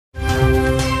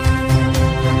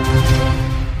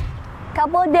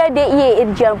Kapolda DIY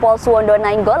Irjen Suwondo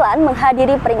Nainggolan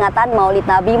menghadiri peringatan Maulid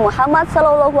Nabi Muhammad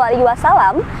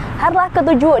SAW Harlah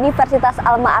ke-7 Universitas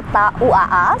Alma Ata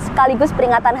UAA sekaligus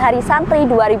peringatan Hari Santri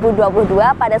 2022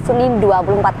 pada Senin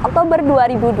 24 Oktober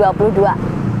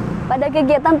 2022. Pada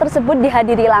kegiatan tersebut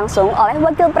dihadiri langsung oleh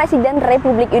Wakil Presiden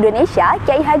Republik Indonesia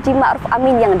Kiai Haji Ma'ruf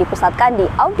Amin yang dipusatkan di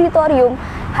Auditorium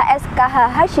HS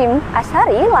Hasyim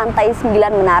As'ari Lantai 9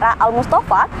 Menara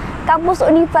Al-Mustofa, kampus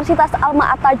Universitas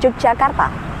Alma Ata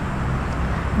Yogyakarta.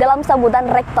 Dalam sambutan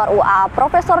Rektor UAA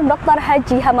Prof Dr.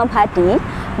 Haji Hamam Hadi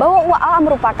bahwa UAA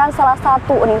merupakan salah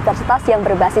satu universitas yang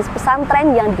berbasis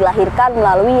pesantren yang dilahirkan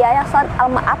melalui Yayasan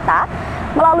Alma Ata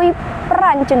melalui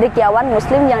peran cendekiawan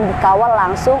muslim yang dikawal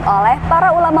langsung oleh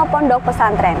para ulama pondok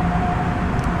pesantren.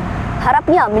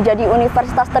 Harapnya menjadi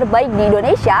universitas terbaik di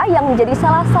Indonesia yang menjadi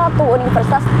salah satu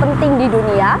universitas penting di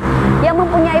dunia yang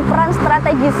mempunyai peran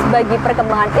strategis bagi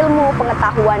perkembangan ilmu,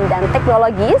 pengetahuan, dan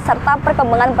teknologi serta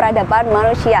perkembangan peradaban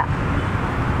manusia.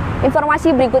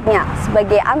 Informasi berikutnya,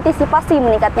 sebagai antisipasi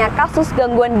meningkatnya kasus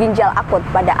gangguan ginjal akut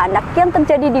pada anak yang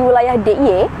terjadi di wilayah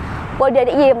DIY, Polda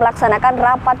DIY melaksanakan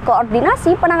rapat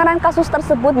koordinasi penanganan kasus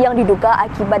tersebut yang diduga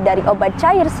akibat dari obat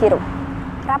cair sirup.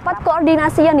 Rapat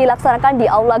koordinasi yang dilaksanakan di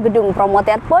Aula Gedung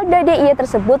Promoter Polda DIY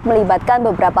tersebut melibatkan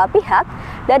beberapa pihak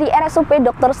dari RSUP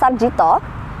Dr. Sarjito,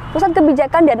 Pusat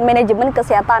Kebijakan dan Manajemen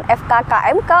Kesehatan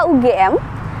FKKMK UGM,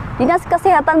 Dinas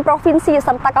Kesehatan Provinsi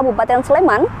serta Kabupaten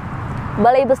Sleman,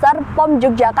 Balai Besar POM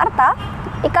Yogyakarta,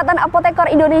 Ikatan Apoteker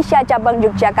Indonesia Cabang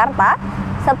Yogyakarta,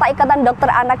 serta Ikatan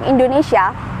Dokter Anak Indonesia.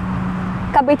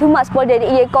 Kabid Humas Polda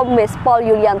DIY Kombes Pol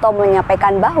Yulianto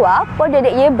menyampaikan bahwa Polda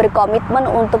DIY berkomitmen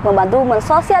untuk membantu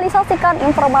mensosialisasikan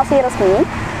informasi resmi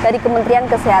dari Kementerian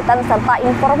Kesehatan serta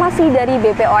informasi dari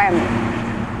BPOM.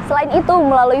 Selain itu,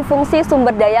 melalui fungsi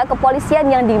sumber daya kepolisian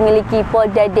yang dimiliki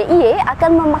Polda DIY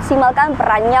akan memaksimalkan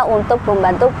perannya untuk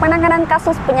membantu penanganan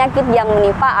kasus penyakit yang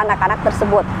menimpa anak-anak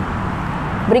tersebut.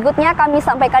 Berikutnya kami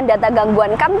sampaikan data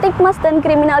gangguan kamtipmas dan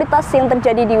kriminalitas yang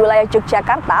terjadi di wilayah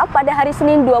Yogyakarta pada hari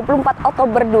Senin 24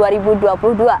 Oktober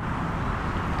 2022.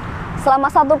 Selama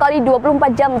 1 kali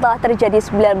 24 jam telah terjadi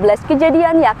 19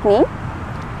 kejadian yakni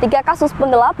 3 kasus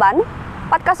penggelapan,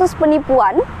 4 kasus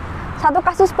penipuan, 1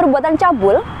 kasus perbuatan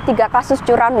cabul, 3 kasus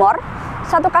curanmor,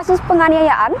 1 kasus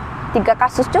penganiayaan, 3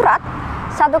 kasus curat,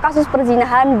 1 kasus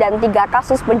perzinahan, dan 3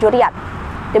 kasus pencurian.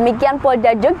 Demikian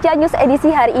Polda Jogja News edisi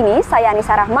hari ini. Saya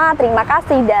Anissa Rahma, terima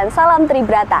kasih dan salam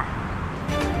Tribrata.